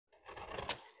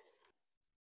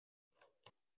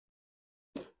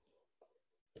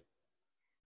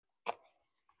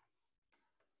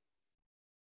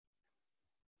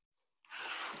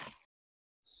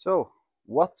So,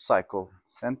 WattCycle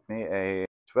sent me a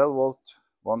 12 volt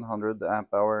 100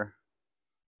 amp hour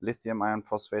lithium iron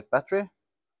phosphate battery.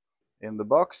 In the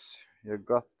box, you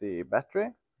got the battery,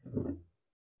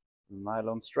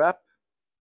 nylon strap,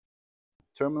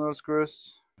 terminal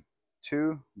screws,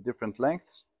 2 different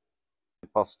lengths,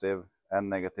 positive and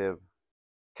negative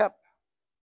cap,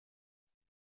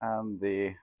 and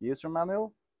the user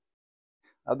manual.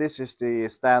 Now this is the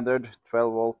standard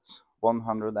 12 volt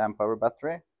 100 amp hour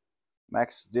battery.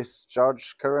 Max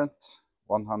discharge current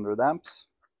 100 amps,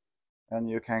 and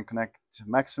you can connect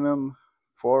maximum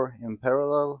 4 in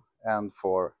parallel and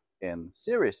 4 in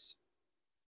series.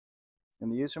 In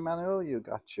the user manual you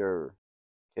got your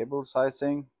cable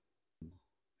sizing, a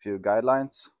few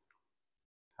guidelines,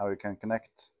 how you can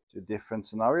connect to different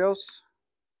scenarios,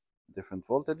 different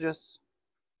voltages.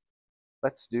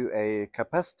 Let's do a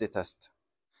capacity test.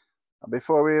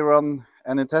 Before we run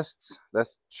any tests,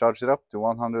 let's charge it up to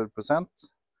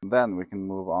 100%. Then we can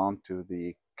move on to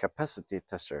the capacity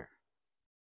tester.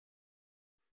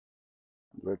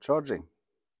 We're charging.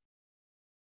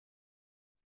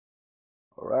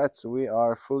 Alright, so we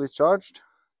are fully charged.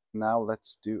 Now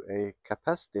let's do a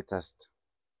capacity test.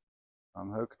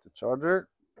 Unhook the charger.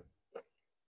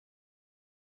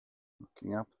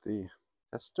 Hooking up the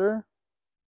tester.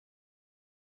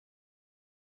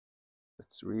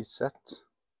 Let's reset.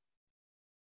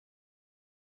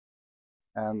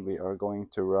 And we are going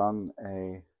to run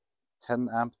a 10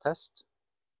 amp test.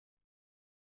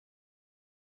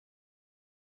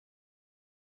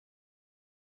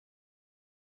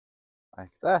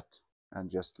 Like that. And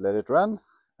just let it run,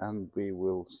 and we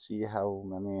will see how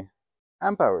many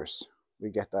amp hours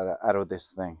we get out of this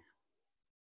thing.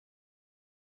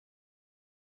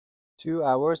 2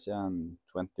 hours and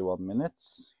 21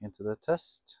 minutes into the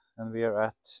test, and we are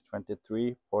at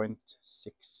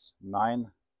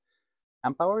 23.69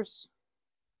 amp hours.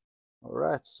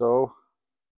 Alright, so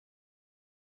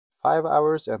 5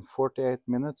 hours and 48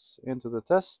 minutes into the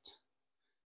test,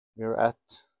 we are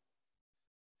at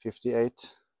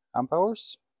 58 amp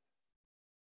hours.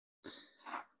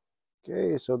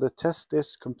 Okay, so the test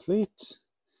is complete,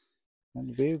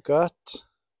 and we've got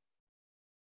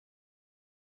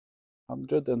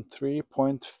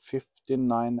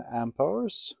 103.59 amp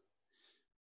hours.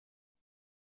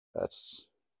 That's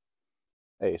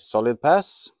a solid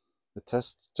pass. The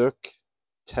test took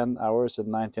 10 hours and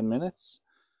 19 minutes.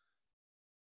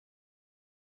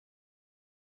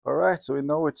 Alright, so we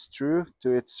know it's true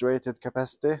to its rated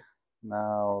capacity.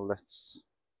 Now let's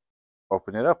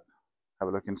open it up, have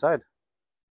a look inside.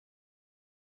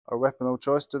 Our weapon of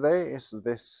choice today is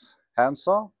this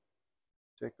handsaw.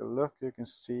 Take a look, you can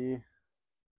see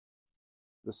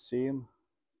the seam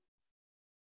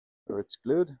where it's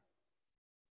glued.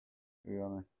 We're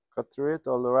gonna cut through it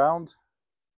all around,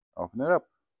 open it up.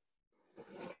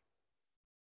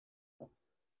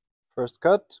 First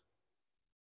cut,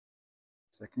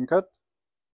 second cut,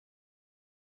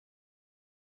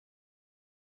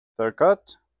 third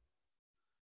cut,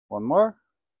 one more,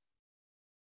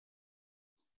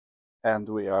 and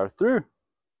we are through.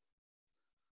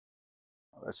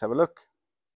 Let's have a look.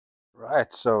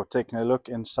 Right, so taking a look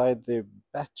inside the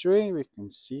battery, we can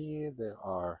see there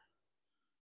are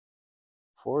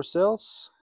 4 cells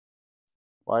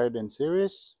wired in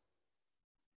series,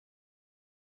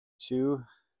 2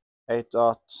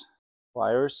 8-aught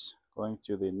wires going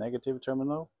to the negative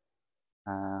terminal,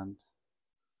 and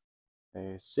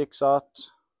a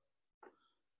 6-aught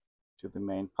to the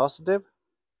main positive.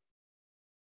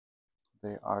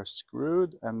 They are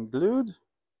screwed and glued.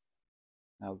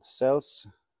 Now the cells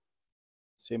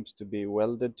seems to be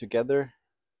welded together.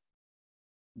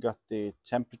 Got the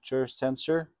temperature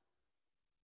sensor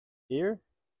here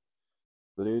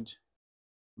glued.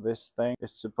 This thing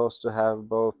is supposed to have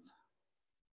both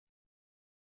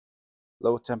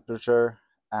low temperature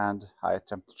and high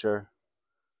temperature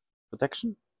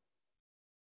protection,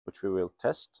 which we will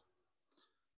test.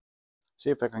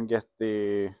 See if I can get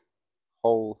the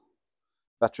whole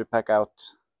battery pack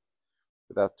out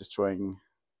without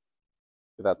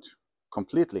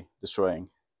completely destroying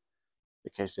the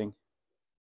casing.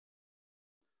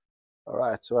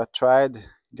 Alright, so I tried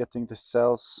getting the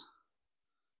cells,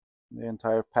 the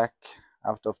entire pack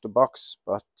out of the box,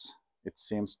 but it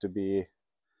seems to be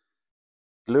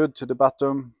glued to the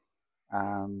bottom,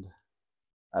 and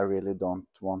I really don't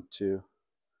want to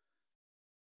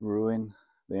ruin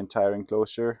the entire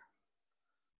enclosure,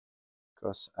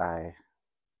 because I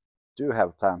do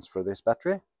have plans for this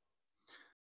battery.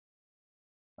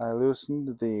 I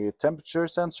loosened the temperature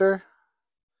sensor,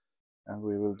 and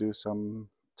we will do some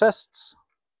tests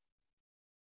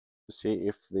to see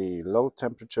if the low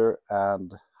temperature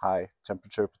and high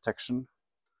temperature protection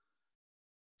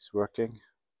is working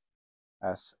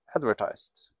as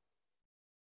advertised.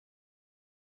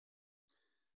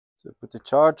 So put the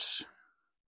charge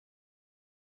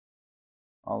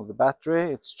on the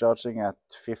battery. It's charging at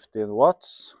 15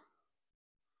 watts.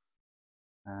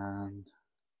 And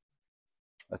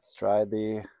let's try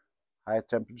the high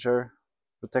temperature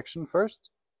protection first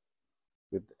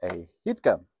with a heat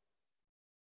gun.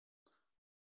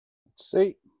 Let's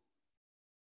see.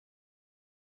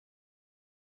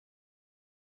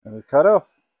 And it cut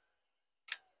off.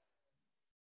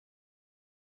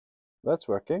 That's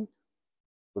working.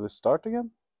 Will it start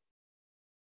again?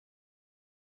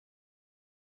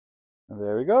 And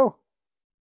there we go.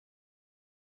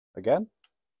 Again.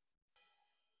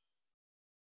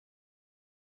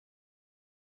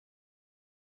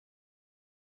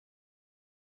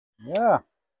 Yeah.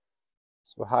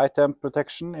 So high temp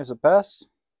protection is a pass.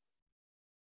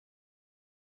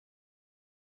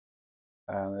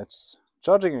 And it's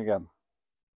charging again.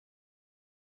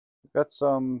 We've got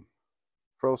some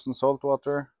frozen salt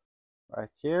water right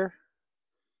here.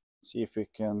 See if we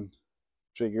can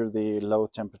trigger the low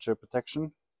temperature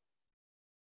protection.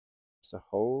 There's a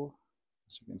hole,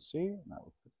 as you can see. Now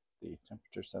we'll put the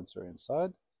temperature sensor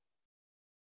inside.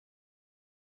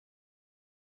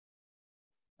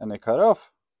 And it cut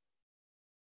off.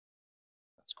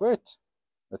 That's great.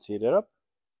 Let's heat it up.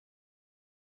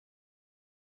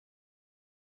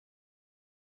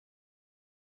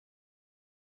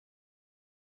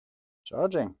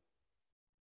 Charging.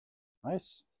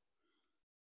 Nice.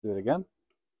 Do it again.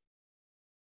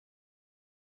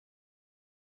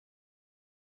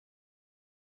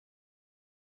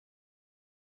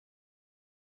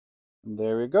 And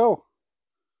there we go.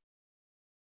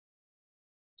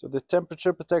 So the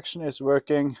temperature protection is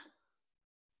working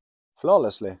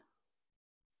flawlessly.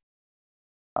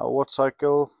 Now,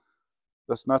 WattCycle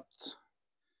does not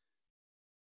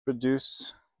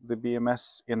produce the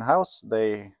BMS in-house.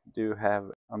 They do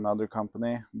have another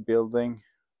company building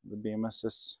the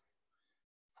BMSs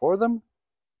for them,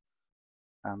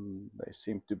 and they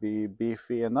seem to be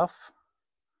beefy enough.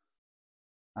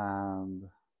 And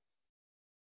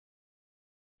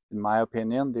in my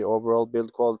opinion, the overall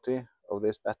build quality of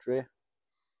this battery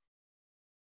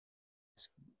is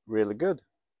really good.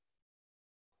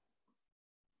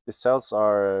 The cells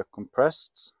are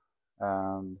compressed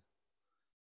and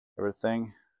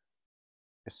everything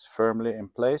is firmly in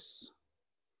place.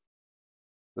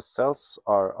 The cells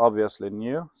are obviously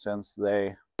new since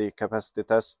the capacity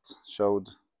test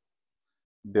showed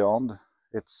beyond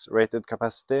its rated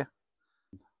capacity.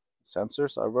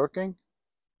 Sensors are working.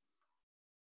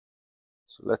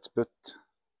 So let's put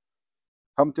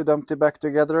Humpty Dumpty back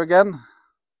together again.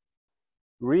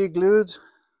 Re-glued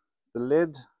the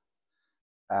lid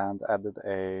and added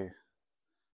a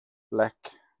black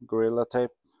Gorilla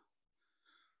Tape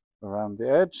around the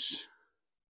edge,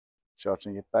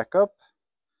 charging it back up,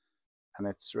 and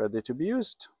it's ready to be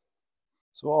used.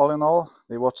 So all in all,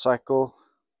 the WattCycle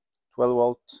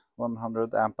 12V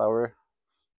 100Ah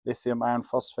lithium iron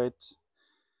phosphate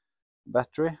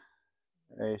battery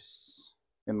is,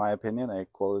 in my opinion, a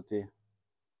quality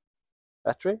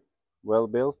battery, well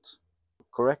built,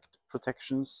 correct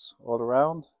protections all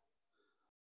around.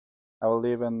 I will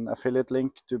leave an affiliate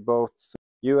link to both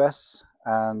US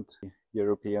and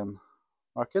European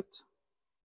market.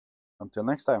 Until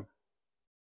next time.